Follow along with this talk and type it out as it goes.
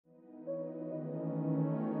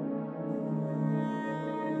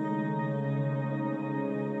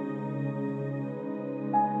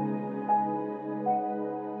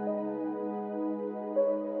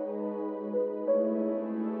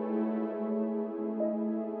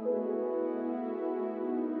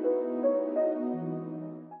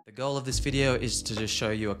The goal of this video is to just show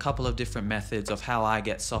you a couple of different methods of how I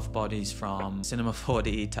get soft bodies from Cinema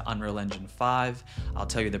 4D to Unreal Engine 5. I'll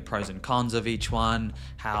tell you the pros and cons of each one,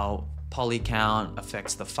 how polycount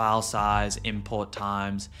affects the file size, import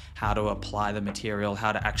times, how to apply the material,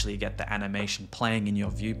 how to actually get the animation playing in your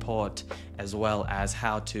viewport, as well as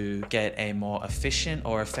how to get a more efficient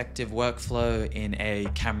or effective workflow in a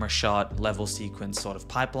camera shot level sequence sort of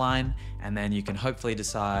pipeline. And then you can hopefully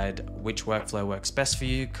decide which workflow works best for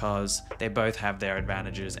you, because they both have their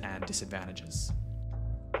advantages and disadvantages.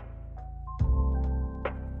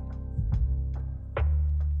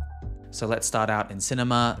 So let's start out in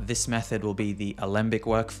Cinema. This method will be the alembic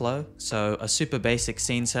workflow. So a super basic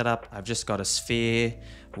scene setup. I've just got a sphere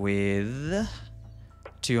with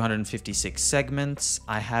 256 segments.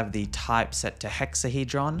 I have the type set to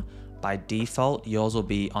hexahedron. By default, yours will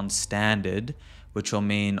be on standard, which will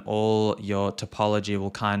mean all your topology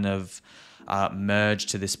will kind of merge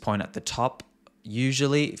to this point at the top.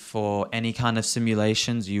 Usually for any kind of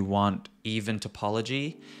simulations, you want even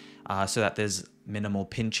topology so that there's minimal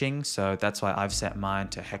pinching. So that's why I've set mine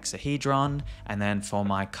to hexahedron. And then for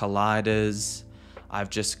my colliders, I've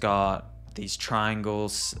just got these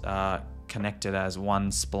triangles connected as one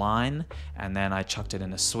spline, and then I chucked it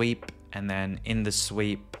in a sweep. And then in the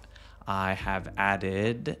sweep, I have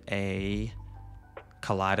added a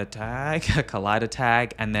collider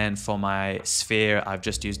tag, and then for my sphere, I've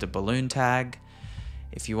just used a balloon tag.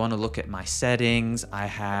 If you want to look at my settings, I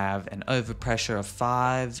have an overpressure of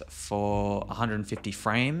 5 for 150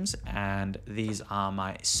 frames, and these are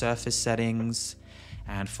my surface settings.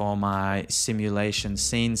 And for my simulation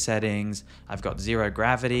scene settings, I've got 0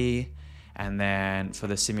 gravity. And then for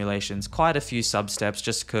the simulations, quite a few sub-steps,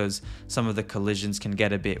 just because some of the collisions can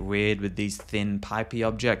get a bit weird with these thin pipey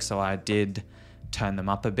objects, so I did turn them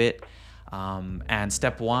up a bit. And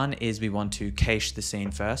step 1 is we want to cache the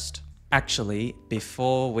scene first. Actually,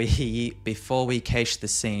 before we cache the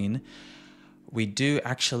scene, we do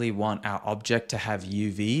actually want our object to have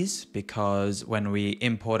UVs, because when we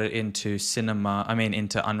import it into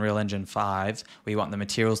into Unreal Engine 5, we want the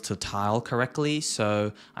materials to tile correctly.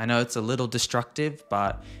 So I know it's a little destructive,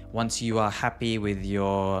 but once you are happy with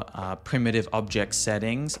your primitive object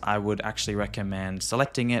settings, I would actually recommend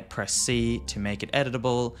selecting it, press C to make it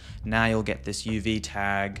editable. Now you'll get this UV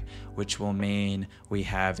tag, which will mean we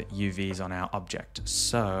have UVs on our object.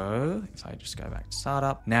 So if I just go back to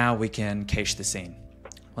startup, now we can cache the scene.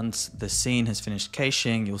 Once the scene has finished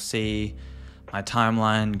caching, you'll see my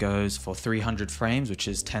timeline goes for 300 frames, which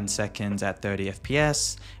is 10 seconds at 30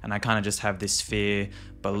 FPS. And I kind of just have this sphere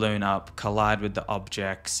balloon up, collide with the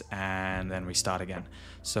objects, and then we start again.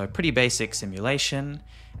 So pretty basic simulation.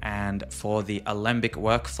 And for the alembic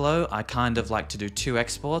workflow, I kind of like to do 2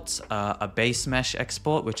 exports, a base mesh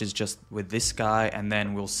export, which is just with this guy, and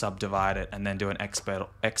then we'll subdivide it and then do an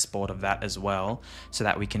export of that as well, so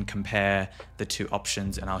that we can compare the 2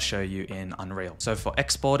 options, and I'll show you in Unreal. So for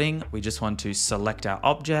exporting, we just want to select our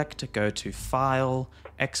object, go to File,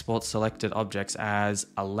 Export Selected Objects as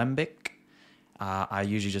Alembic. I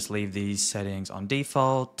usually just leave these settings on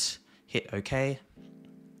default, hit OK.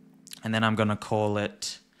 And then I'm gonna call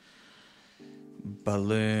it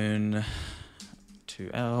balloon 2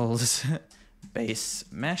 L's base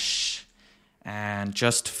mesh. And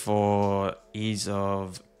just for ease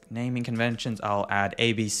of naming conventions, I'll add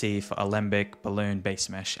ABC for alembic balloon base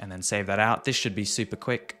mesh, and then save that out. This should be super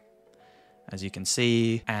quick, as you can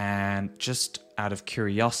see. And just out of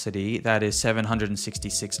curiosity, that is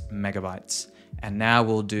 766 megabytes. And now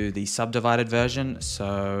we'll do the subdivided version.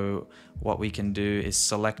 So what we can do is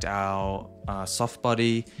select our soft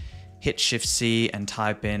body, hit Shift C and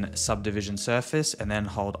type in subdivision surface, and then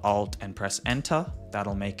hold Alt and press Enter.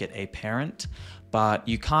 That'll make it a parent. But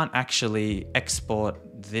you can't actually export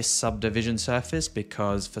this subdivision surface,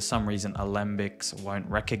 because for some reason Alembics won't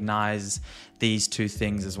recognize these 2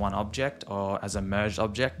 things as one object or as a merged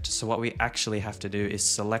object. So what we actually have to do is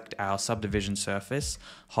select our subdivision surface,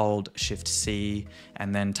 hold Shift C,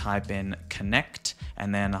 and then type in connect,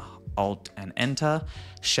 and then Alt and Enter.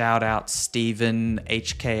 Shout out Steven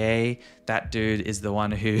HKA. That dude is the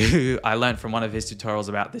one who I learned from one of his tutorials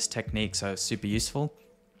about this technique, so it's super useful.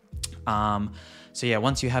 So yeah,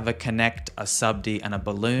 once you have a connect, a subd, and a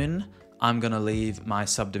balloon, I'm gonna leave my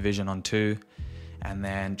subdivision on 2, and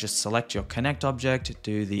then just select your connect object,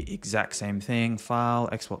 do the exact same thing, File,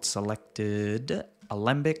 Export Selected,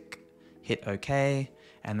 Alembic, hit OK,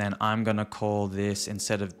 and then I'm gonna call this,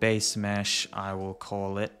 instead of base mesh, I will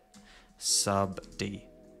call it subd,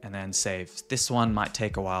 and then save. This one might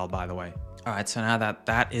take a while, by the way. All right, so now that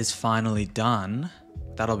that is finally done,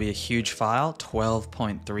 That'll be a huge file,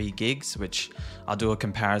 12.3 gigs, which I'll do a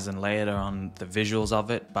comparison later on the visuals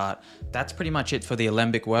of it, but that's pretty much it for the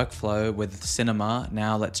Alembic workflow with Cinema.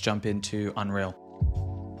 Now let's jump into Unreal.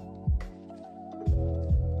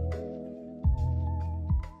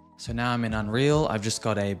 So now I'm in Unreal, I've just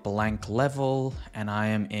got a blank level and I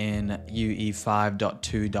am in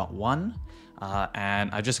UE5.2.1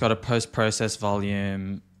 and I just got a post-process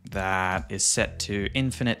volume that is set to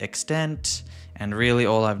infinite extent, and really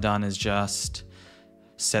all I've done is just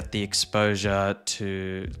set the exposure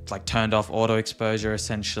to like turned off auto exposure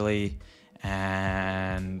essentially,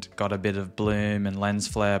 and got a bit of bloom and lens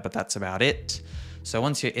flare, but that's about it. So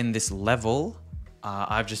once you're in this level,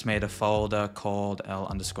 I've just made a folder called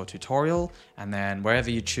L_tutorial, and then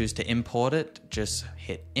wherever you choose to import it, just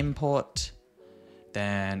hit import,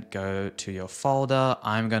 then go to your folder.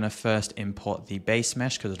 I'm gonna first import the base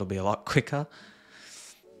mesh because it'll be a lot quicker.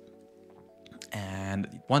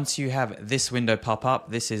 And once you have this window pop up,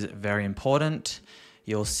 this is very important.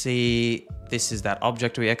 You'll see this is that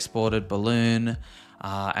object we exported, balloon,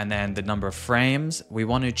 and then the number of frames. We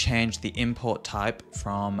want to change the import type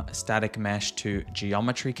from static mesh to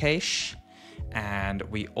geometry cache. And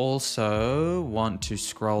we also want to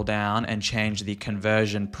scroll down and change the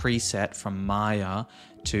conversion preset from Maya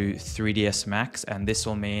to 3ds Max, and this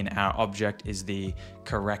will mean our object is the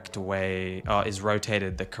correct way, is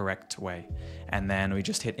rotated the correct way. And then we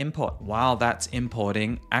just hit import. While that's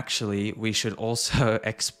importing, actually we should also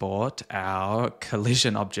export our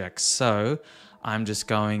collision objects. So I'm just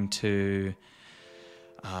going to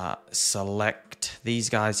select these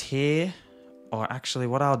guys here. Or actually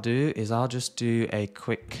what I'll do is I'll just do a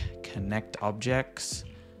quick connect objects,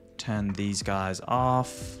 turn these guys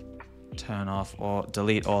off, turn off or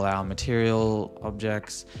delete all our material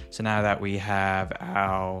objects. So now that we have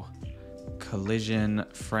our collision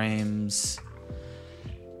frames,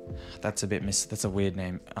 that's a weird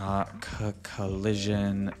name,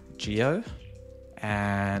 collision geo.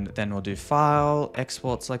 And then we'll do file,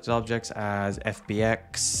 export selected objects as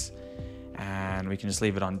FBX. And we can just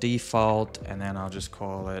leave it on default, and then I'll just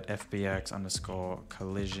call it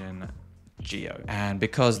FBX_collision geo. And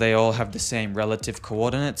because they all have the same relative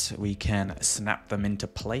coordinates, we can snap them into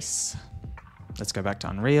place. Let's go back to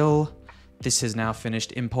Unreal. This is now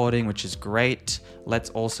finished importing, which is great. Let's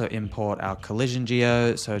also import our collision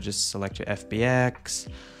geo. So just select your FBX.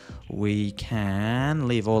 We can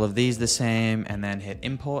leave all of these the same and then hit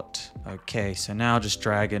import. Okay, so now just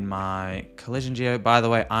drag in my collision geo. By the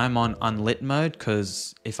way, I'm on unlit mode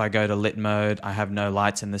because if I go to lit mode, I have no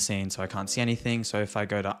lights in the scene, so I can't see anything. So if I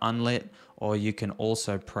go to unlit, or you can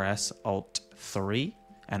also press Alt-3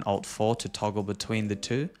 and Alt-4 to toggle between the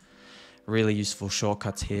two. Really useful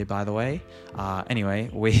shortcuts here, by the way. Anyway,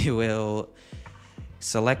 we will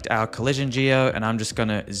select our collision geo, and I'm just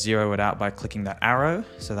gonna zero it out by clicking that arrow.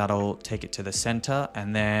 So that'll take it to the center,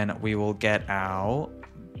 and then we will get our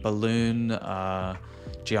balloon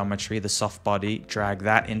geometry, the soft body, drag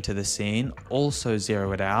that into the scene, also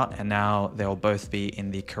zero it out, and now they'll both be in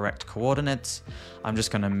the correct coordinates. I'm just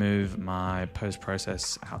gonna move my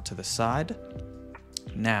post-process out to the side.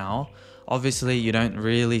 Now, obviously you don't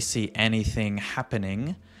really see anything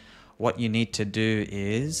happening. What you need to do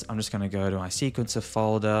is, I'm just going to go to my sequencer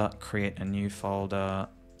folder, create a new folder,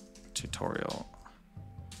 tutorial.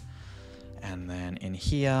 And then in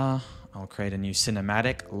here, I'll create a new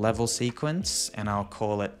cinematic level sequence, and I'll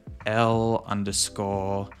call it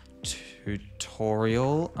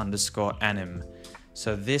L_tutorial_anim.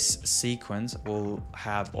 So this sequence will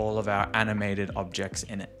have all of our animated objects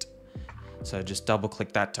in it. So just double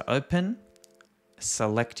click that to open.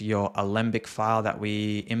 Select your Alembic file that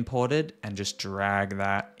we imported and just drag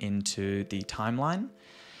that into the timeline.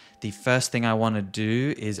 The first thing I want to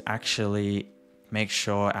do is actually make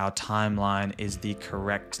sure our timeline is the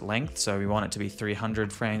correct length. So we want it to be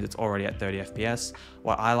 300 frames. It's already at 30 FPS.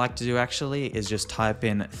 What I like to do actually is just type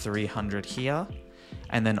in 300 here.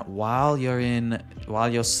 And then while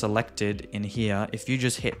you're selected in here, if you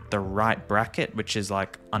just hit the right bracket, which is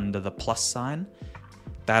like under the plus sign,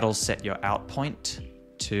 that'll set your out point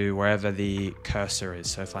to wherever the cursor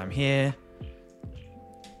is. So if I'm here,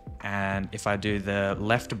 and if I do the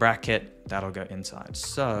left bracket, that'll go inside.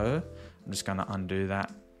 So I'm just gonna undo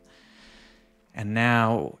that. And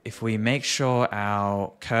now if we make sure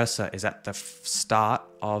our cursor is at the start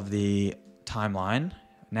of the timeline,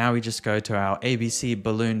 now we just go to our ABC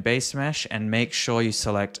balloon base mesh and make sure you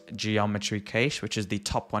select geometry cache, which is the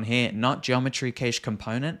top one here, not geometry cache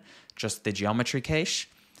component, just the geometry cache.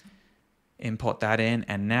 Import that in,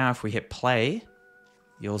 and now if we hit play,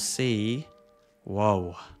 you'll see,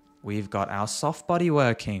 whoa, we've got our soft body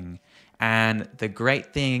working. And the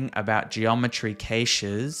great thing about geometry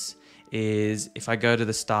caches is if I go to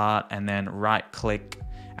the start and then right click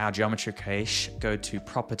our geometry cache, go to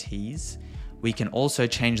properties, we can also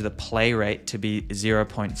change the play rate to be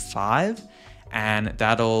 0.5, and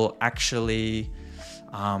that'll actually,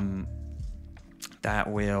 that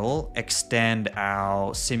will extend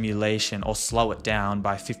our simulation or slow it down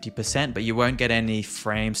by 50%, but you won't get any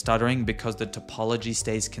frame stuttering because the topology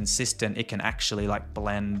stays consistent. It can actually like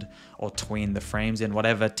blend or tween the frames in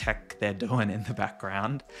whatever tech they're doing in the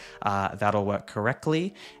background. That'll work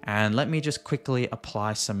correctly. And let me just quickly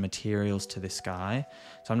apply some materials to this guy.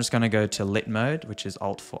 So I'm just gonna go to lit mode, which is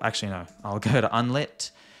Alt-4. Actually, no, I'll go to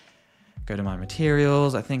unlit, go to my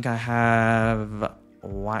materials. I think I have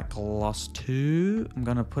white gloss 2 I'm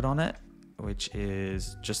gonna put on it, which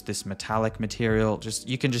is just this metallic material.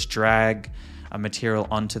 You can just drag a material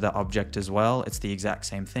onto the object as well. It's the exact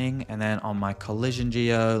same thing. And then on my collision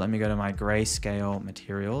geo, let me go to my grayscale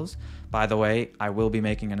materials. By the way, I will be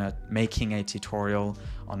making a tutorial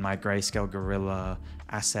on my grayscale gorilla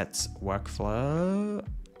assets workflow.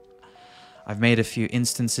 I've made a few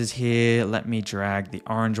instances here. Let me drag the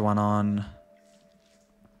orange one on.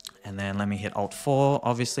 And then let me hit Alt-4.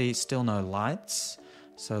 Obviously, still no lights.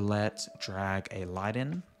 So let's drag a light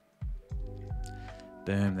in.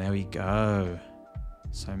 Boom, there we go.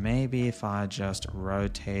 So maybe if I just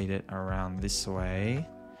rotate it around this way,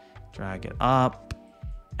 drag it up,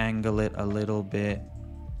 angle it a little bit,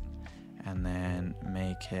 and then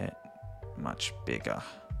make it much bigger.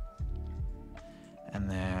 And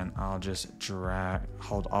then I'll just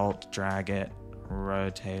hold Alt, drag it,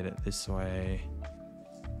 rotate it this way.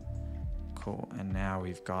 Cool, and now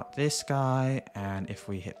we've got this guy, and if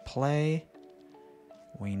we hit play,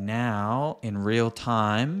 we now in real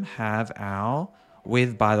time have our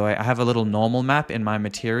width. By the way, I have a little normal map in my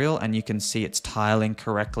material, and you can see it's tiling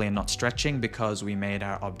correctly and not stretching because we made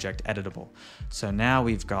our object editable. So now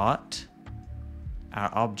we've got our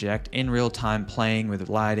object in real time playing with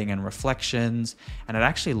lighting and reflections, and it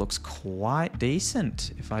actually looks quite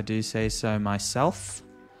decent if I do say so myself.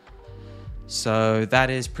 So that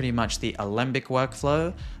is pretty much the alembic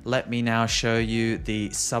workflow. Let me now show you the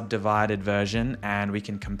subdivided version and we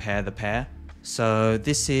can compare the pair. So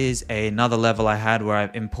this is another level I had where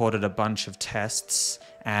I've imported a bunch of tests,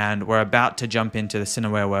 and we're about to jump into the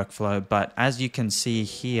cineware workflow. But as you can see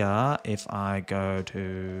here, if I go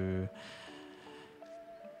to,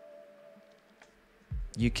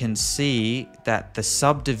 you can see that the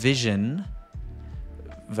subdivision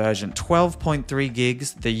version 12.3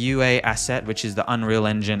 gigs, the UA asset, which is the Unreal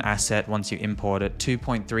Engine asset once you import it,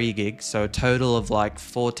 2.3 gigs, so a total of like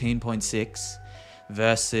 14.6,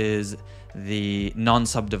 versus the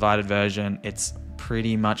non-subdivided version, it's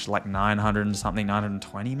pretty much like 900 and something,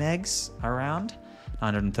 920 megs around,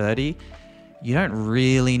 930. You don't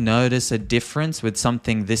really notice a difference with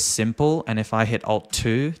something this simple, and if I hit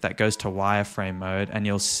Alt-2, that goes to wireframe mode, and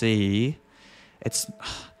you'll see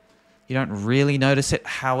you don't really notice it.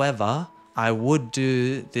 However, I would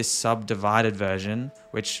do this subdivided version,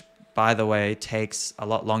 which by the way takes a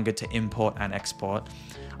lot longer to import and export.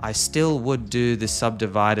 I still would do the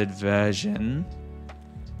subdivided version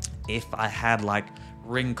if I had like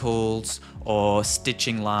wrinkles or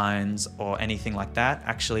stitching lines or anything like that.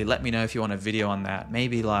 Actually, let me know if you want a video on that.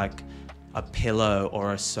 Maybe like a pillow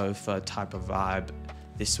or a sofa type of vibe.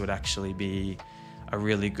 This would actually be a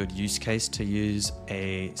really good use case to use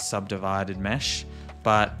a subdivided mesh,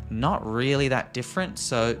 but not really that different.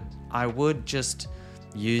 So I would just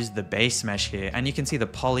use the base mesh here, and you can see the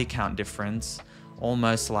poly count difference,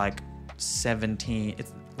 almost like 17.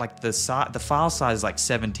 It's like the file size is like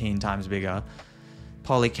 17 times bigger.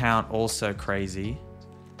 Poly count also crazy,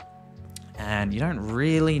 and you don't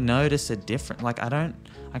really notice a difference. Like I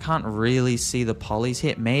can't really see the polys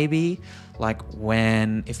here. Maybe like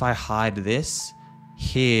if I hide this,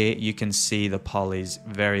 here you can see the polys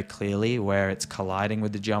very clearly where it's colliding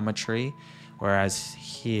with the geometry. Whereas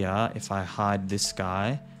here, if I hide this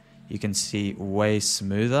guy, you can see way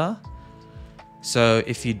smoother. So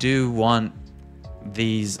if you do want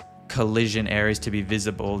these collision areas to be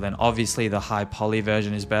visible, then obviously the high poly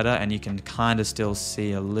version is better, and you can kind of still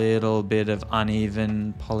see a little bit of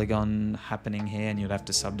uneven polygon happening here, and you'd have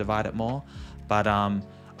to subdivide it more. But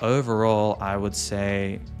overall, I would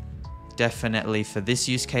say definitely for this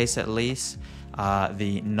use case at least,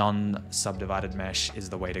 the non-subdivided mesh is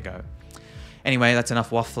the way to go. Anyway, that's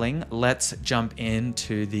enough waffling. Let's jump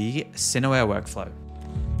into the cineware workflow.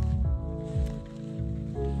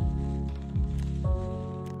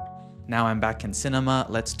 Now I'm back in Cinema.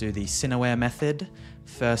 Let's do the cineware method.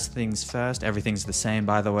 First things first, everything's the same,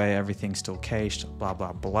 by the way, everything's still cached, blah,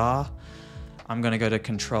 blah, blah. I'm gonna go to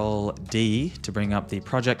Control D to bring up the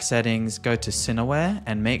project settings, go to cineware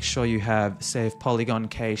and make sure you have Save Polygon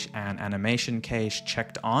Cache and Animation Cache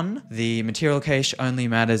checked on. The material cache only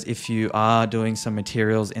matters if you are doing some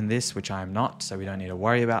materials in this, which I'm not, so we don't need to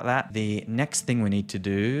worry about that. The next thing we need to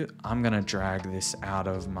do, I'm gonna drag this out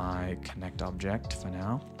of my Connect object for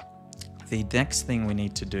now. The next thing we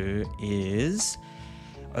need to do is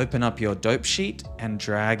open up your dope sheet and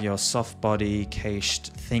drag your soft body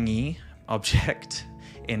cached thingy object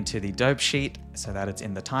into the dope sheet so that it's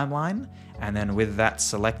in the timeline. And then with that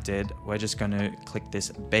selected, we're just going to click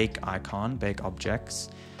this bake icon, bake objects,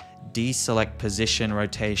 deselect position,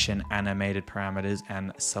 rotation, animated parameters,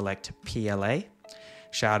 and select PLA.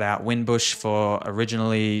 Shout out Winbush for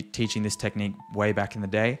originally teaching this technique way back in the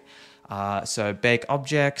day. So bake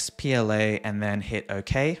objects, PLA, and then hit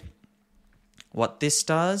OK. What this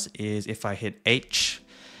does is if I hit H,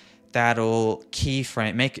 that'll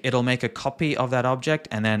keyframe, it'll make a copy of that object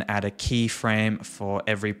and then add a keyframe for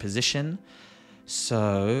every position.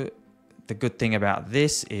 So the good thing about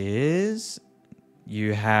this is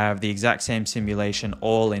you have the exact same simulation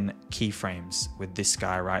all in keyframes with this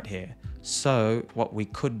guy right here. So what we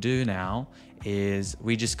could do now is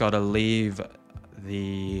we just got to leave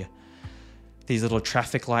these little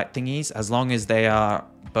traffic light thingies, as long as they are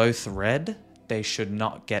both red, they should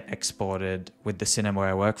not get exported with the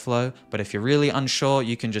cineware workflow. But if you're really unsure,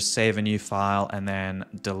 you can just save a new file and then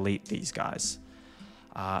delete these guys.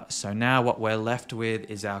 So now what we're left with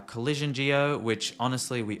is our collision geo, which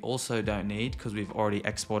honestly we also don't need because we've already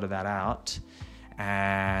exported that out.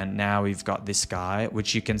 And now we've got this guy,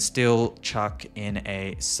 which you can still chuck in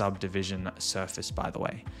a subdivision surface, by the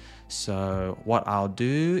way. So what I'll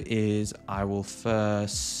do is I will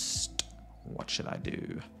first, what should I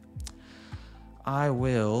do? I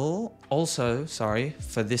will also,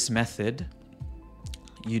 for this method,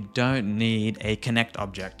 you don't need a connect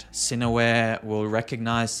object. Cineware will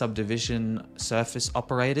recognize subdivision surface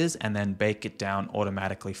operators and then bake it down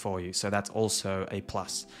automatically for you. So that's also a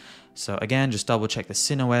plus. So again, just double check the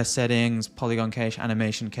cineware settings, polygon cache,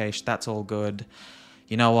 animation cache, that's all good.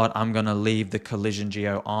 You know what, I'm gonna leave the collision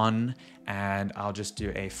geo on and I'll just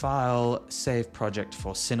do a file, save project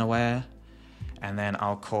for cineware, and then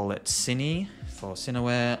I'll call it cine for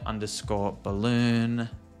cineware underscore balloon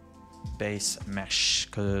base mesh,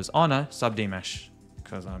 sub D mesh,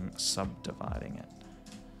 because I'm subdividing it.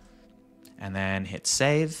 And then hit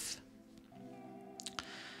save.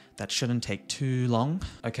 That shouldn't take too long.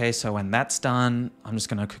 Okay, so when that's done, I'm just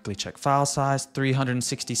gonna quickly check file size,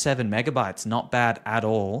 367 megabytes, not bad at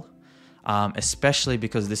all. Especially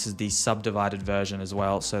because this is the subdivided version as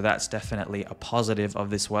well. So that's definitely a positive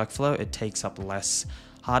of this workflow. It takes up less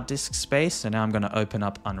hard disk space. So now I'm going to open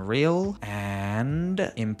up Unreal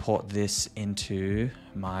and import this into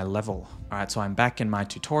my level. All right, so I'm back in my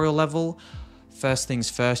tutorial level. First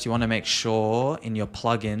things first, you want to make sure in your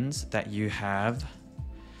plugins that you have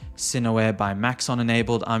cineware by Maxon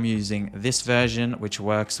enabled. I'm using this version, which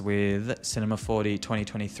works with Cinema 4D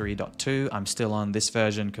 2023.2. I'm still on this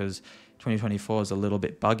version because 2024 is a little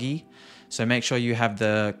bit buggy. So make sure you have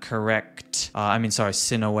the correct,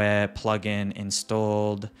 cineware plugin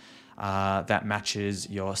installed that matches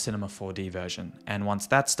your Cinema 4D version. And once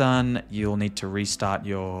that's done, you'll need to restart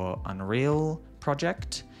your Unreal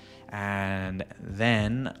project. And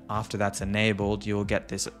then after that's enabled, you'll get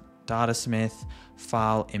this Datasmith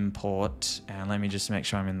file import. And let me just make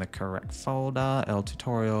sure I'm in the correct folder, L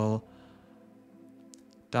tutorial,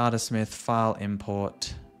 Datasmith file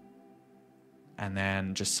import, and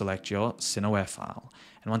then just select your cineware file.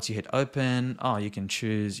 And once you hit open, you can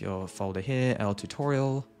choose your folder here, L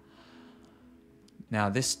tutorial. Now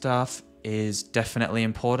this stuff is definitely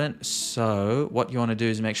important. So what you want to do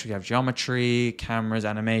is make sure you have geometry, cameras,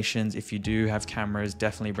 animations. If you do have cameras,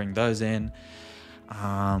 definitely bring those in.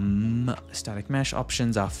 Static mesh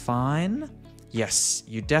options are fine. Yes,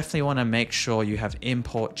 you definitely want to make sure you have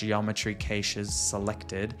import geometry caches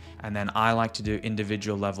selected, and then I like to do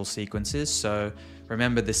individual level sequences. So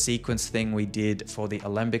remember the sequence thing we did for the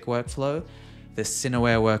Alembic workflow? The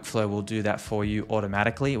cineware workflow will do that for you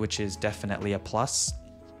automatically, which is definitely a plus.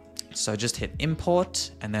 So just hit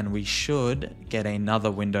import, and then we should get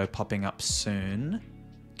another window popping up soon.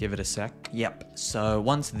 Give it a sec. Yep, so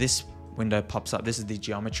once this window pops up. This is the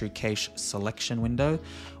geometry cache selection window.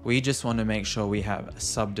 We just want to make sure we have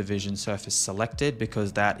subdivision surface selected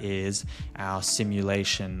because that is our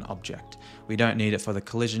simulation object. We don't need it for the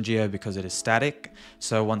collision geo because it is static.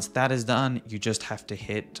 So once that is done, you just have to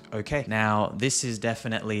hit OK. Now, this is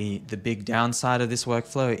definitely the big downside of this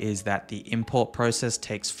workflow, is that the import process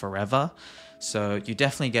takes forever. So you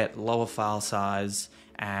definitely get lower file size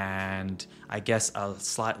and I guess a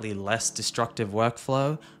slightly less destructive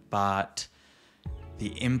workflow, but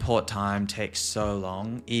the import time takes so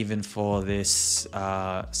long, even for this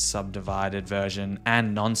subdivided version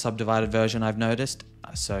and non-subdivided version, I've noticed.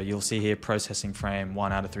 So you'll see here processing frame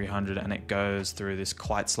 1 out of 300, and it goes through this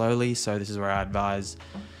quite slowly. So this is where I advise,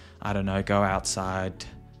 I don't know, go outside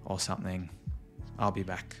or something. I'll be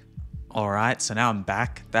back. All right, so now I'm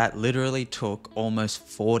back. That literally took almost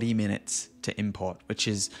 40 minutes to import, which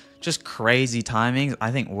is just crazy timing.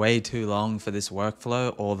 I think way too long for this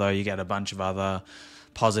workflow, although you get a bunch of other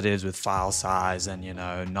positives with file size and, you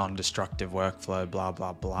know, non-destructive workflow, blah,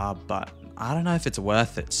 blah, blah. But I don't know if it's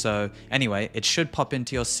worth it. So anyway, it should pop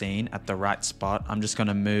into your scene at the right spot. I'm just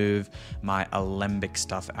gonna move my alembic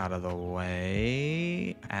stuff out of the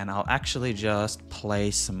way, and I'll actually just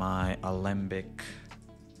place my alembic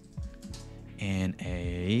in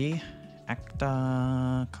a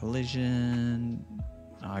actor collision.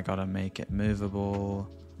 I gotta make it movable.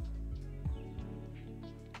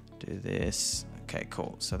 Do this. Okay,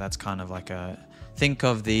 cool. So that's kind of like think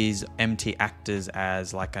of these empty actors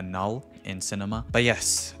as like a null in Cinema. But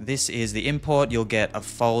yes, this is the import. You'll get a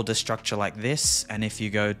folder structure like this. And if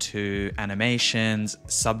you go to animations,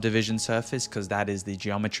 subdivision surface, because that is the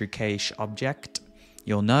geometry cache object,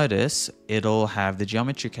 you'll notice it'll have the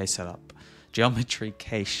geometry cache setup. Geometry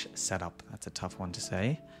cache setup. That's a tough one to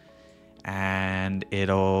say. And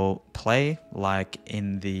it'll play like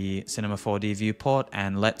in the Cinema 4D viewport.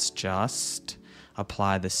 And let's just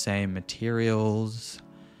apply the same materials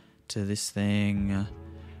to this thing.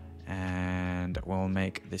 And we'll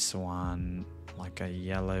make this one like a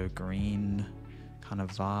yellow-green kind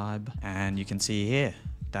of vibe. And you can see here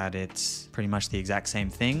that it's pretty much the exact same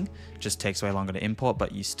thing, just takes way longer to import,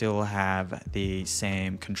 but you still have the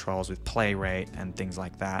same controls with play rate and things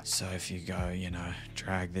like that. So if you go, you know,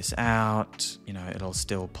 drag this out, you know, it'll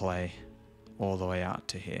still play all the way out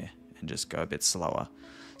to here and just go a bit slower.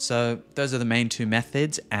 So those are the main two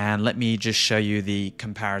methods, and let me just show you the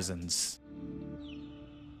comparisons.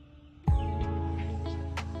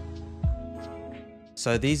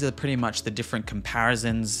 So these are pretty much the different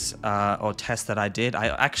comparisons or tests that I did. I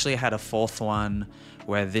actually had a fourth one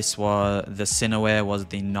where the cineware was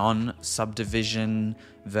the non-subdivision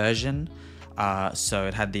version. So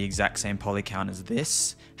it had the exact same poly count as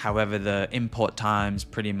this. However, the import times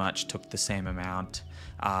pretty much took the same amount,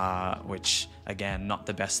 which again, not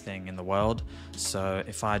the best thing in the world. So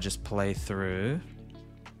if I just play through,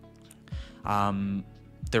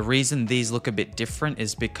 the reason these look a bit different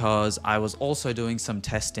is because I was also doing some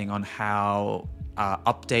testing on how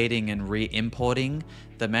updating and re-importing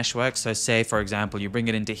the mesh works. So say, for example, you bring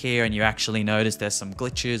it into here and you actually notice there's some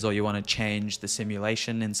glitches, or you want to change the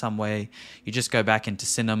simulation in some way. You just go back into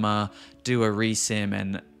Cinema, do a resim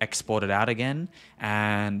and export it out again.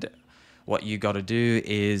 And what you got to do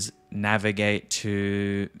is navigate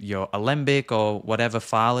to your alembic or whatever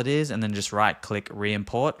file it is, and then just right click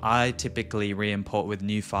re-import. I typically re-import with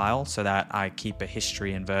new file so that I keep a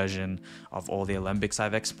history and version of all the alembics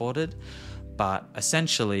I've exported. But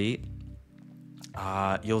essentially,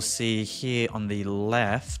 you'll see here on the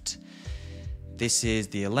left, this is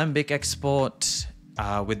the alembic export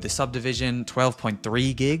with the subdivision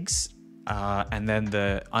 12.3 gigs. And then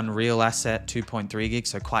the Unreal asset 2.3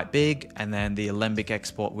 gigs, so quite big. And then the alembic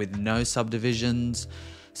export with no subdivisions,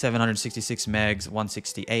 766 megs,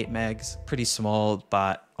 168 megs, pretty small,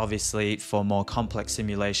 but obviously for more complex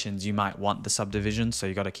simulations, you might want the subdivision, so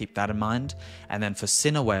you got to keep that in mind. And then for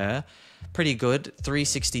cineware, pretty good,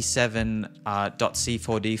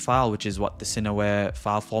 367.C4D file, which is what the cineware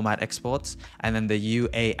file format exports. And then the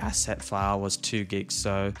UA asset file was 2 gigs,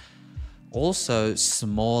 so also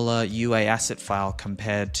smaller UA asset file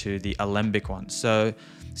compared to the alembic one. So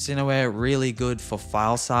cineware really good for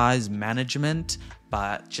file size management,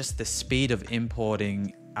 but just the speed of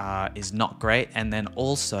importing is not great. And then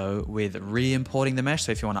also with re-importing the mesh,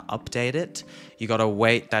 so if you want to update it, you got to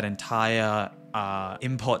wait that entire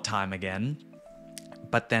import time again.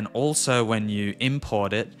 But then also when you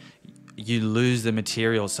import it, you lose the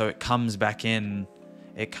material, so it comes back in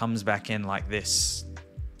like this,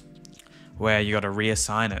 where you got to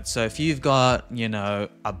reassign it. So if you've got, you know,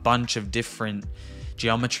 a bunch of different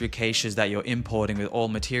geometry caches that you're importing with all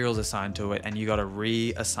materials assigned to it and you got to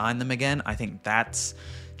reassign them again, I think that's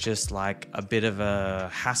just like a bit of a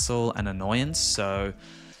hassle and annoyance. So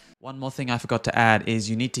one more thing I forgot to add is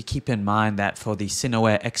you need to keep in mind that for the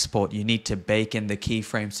cineware export, you need to bake in the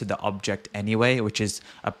keyframes to the object anyway, which is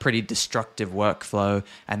a pretty destructive workflow.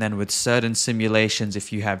 And then with certain simulations,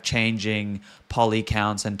 if you have changing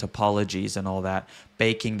polycounts and topologies and all that,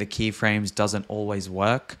 baking the keyframes doesn't always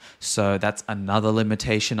work. So that's another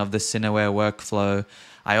limitation of the cineware workflow.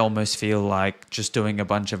 I almost feel like just doing a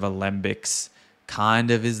bunch of alembics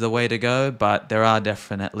kind of is the way to go, but there are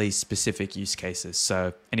definitely specific use cases.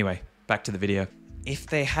 So anyway, back to the video. If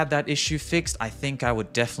they had that issue fixed, I think I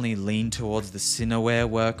would definitely lean towards the cineware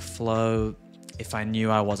workflow if I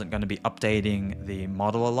knew I wasn't going to be updating the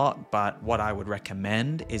model a lot. But what I would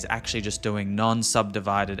recommend is actually just doing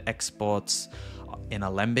non-subdivided exports in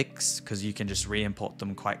alembics, because you can just re-import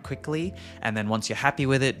them quite quickly. And then once you're happy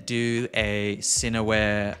with it, do a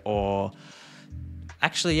cineware or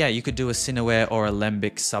actually, yeah, you could do a cineware or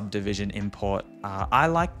alembic subdivision import. I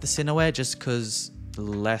like the cineware just because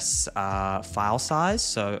less file size.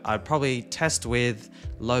 So I'd probably test with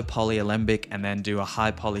low poly alembic and then do a high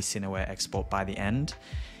poly cineware export by the end.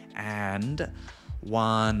 And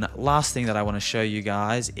one last thing that I want to show you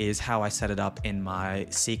guys is how I set it up in my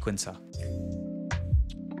sequencer.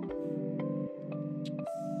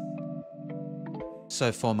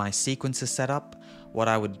 So for my sequencer setup, what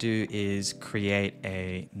I would do is create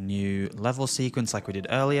a new level sequence like we did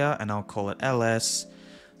earlier, and I'll call it ls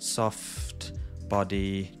soft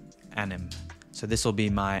body anim. So this will be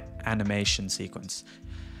my animation sequence.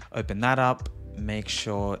 Open that up, make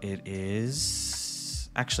sure it is,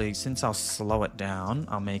 actually, since I'll slow it down,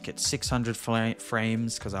 I'll make it 600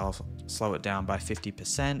 frames because I'll slow it down by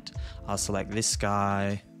 50%. I'll select this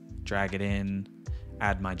guy, drag it in,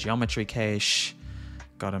 add my geometry cache.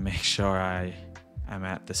 Gotta make sure I am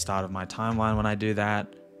at the start of my timeline when I do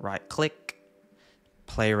that. Right click,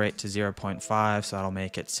 play rate to 0.5, so that'll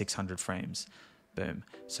make it 600 frames. Boom.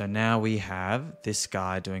 So now we have this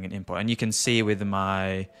guy doing an import. And you can see with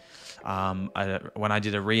my, when I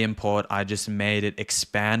did a re-import, I just made it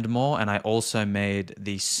expand more. And I also made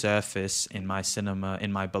the surface in my cinema,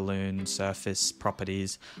 in my balloon surface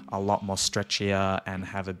properties, a lot more stretchier and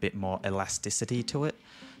have a bit more elasticity to it.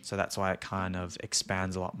 So that's why it kind of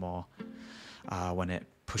expands a lot more when it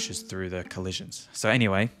pushes through the collisions. So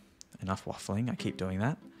anyway, enough waffling, I keep doing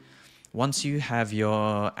that. Once you have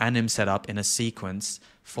your anim set up in a sequence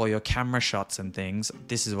for your camera shots and things,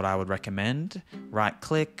 this is what I would recommend. Right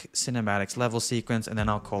click, cinematics level sequence, and then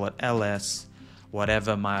I'll call it ls,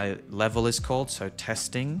 whatever my level is called, so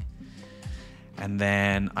testing. And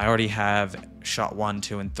then I already have shot 1,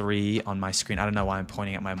 2, and 3 on my screen. I don't know why I'm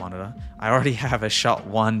pointing at my monitor. I already have a shot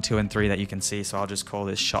 1, 2, and 3 that you can see, so I'll just call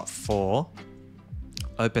this shot 4.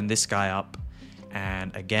 Open this guy up,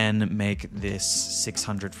 and again, make this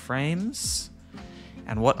 600 frames.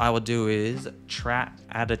 And what I will do is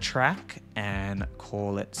add a track and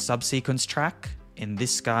call it subsequence track. In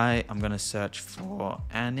this guy, I'm going to search for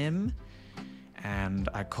anim, and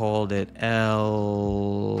I called it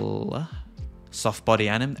L soft body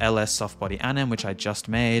anim, ls soft body anim, which I just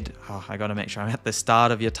made. Oh, I got to make sure I'm at the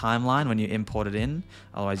start of your timeline when you import it in.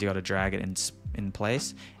 Otherwise, you got to drag it in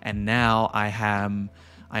place. And now I am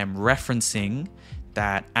referencing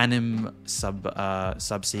that anim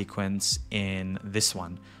subsequence in this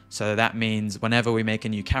one. So that means whenever we make a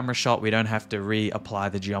new camera shot, we don't have to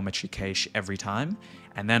reapply the geometry cache every time.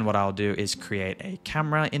 And then what I'll do is create a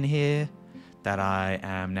camera in here that I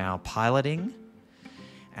am now piloting.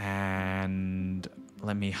 And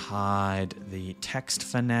let me hide the text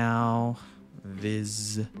for now.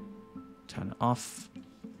 Viz, turn it off.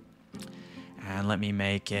 And let me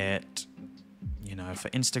make it, you know, for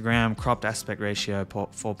Instagram, cropped aspect ratio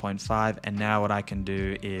 4.5. And now what I can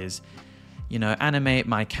do is, you know, animate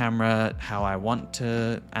my camera how I want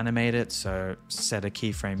to animate it. So set a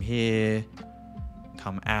keyframe here,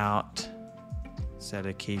 come out, set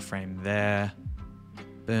a keyframe there,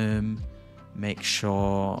 boom. Make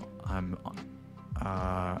sure I'm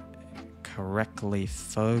correctly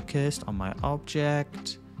focused on my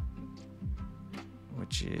object,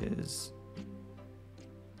 which is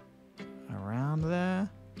around there.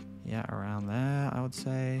 Yeah, around there, I would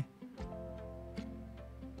say.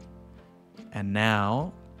 And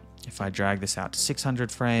now, if I drag this out to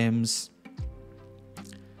 600 frames,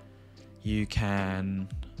 you can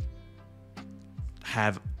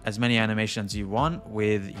have as many animations you want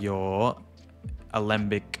with your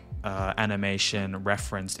alembic animation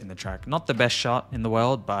referenced in the track. Not the best shot in the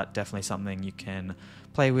world, but definitely something you can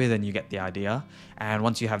play with and you get the idea. And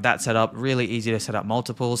once you have that set up, really easy to set up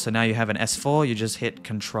multiples. So now you have an S4, you just hit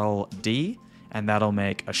Control D and that'll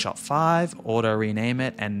make a shot 5, auto rename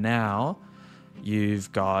it, and now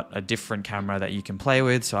you've got a different camera that you can play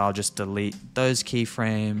with. So I'll just delete those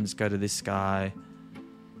keyframes, go to this guy.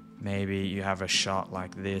 Maybe you have a shot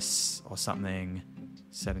like this or something,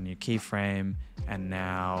 set a new keyframe, and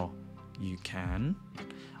now you can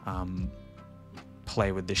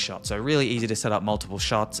play with this shot. So really easy to set up multiple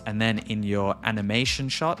shots. And then in your animation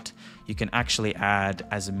shot, you can actually add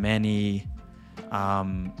as many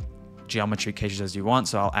geometry caches as you want.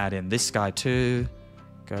 So I'll add in this guy too.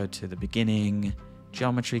 Go to the beginning,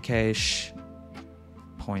 geometry cache,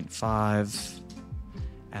 0.5,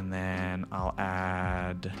 and then I'll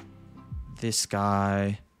add this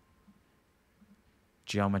guy,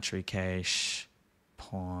 geometry cache,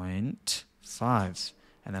 0.5,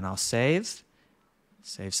 and then I'll save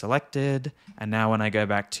selected, and now when I go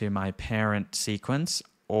back to my parent sequence,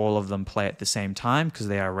 all of them play at the same time because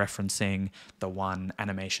they are referencing the one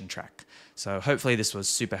animation track. So hopefully this was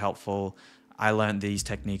super helpful. I learned these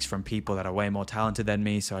techniques from people that are way more talented than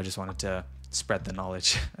me, so I just wanted to spread the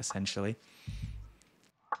knowledge, essentially.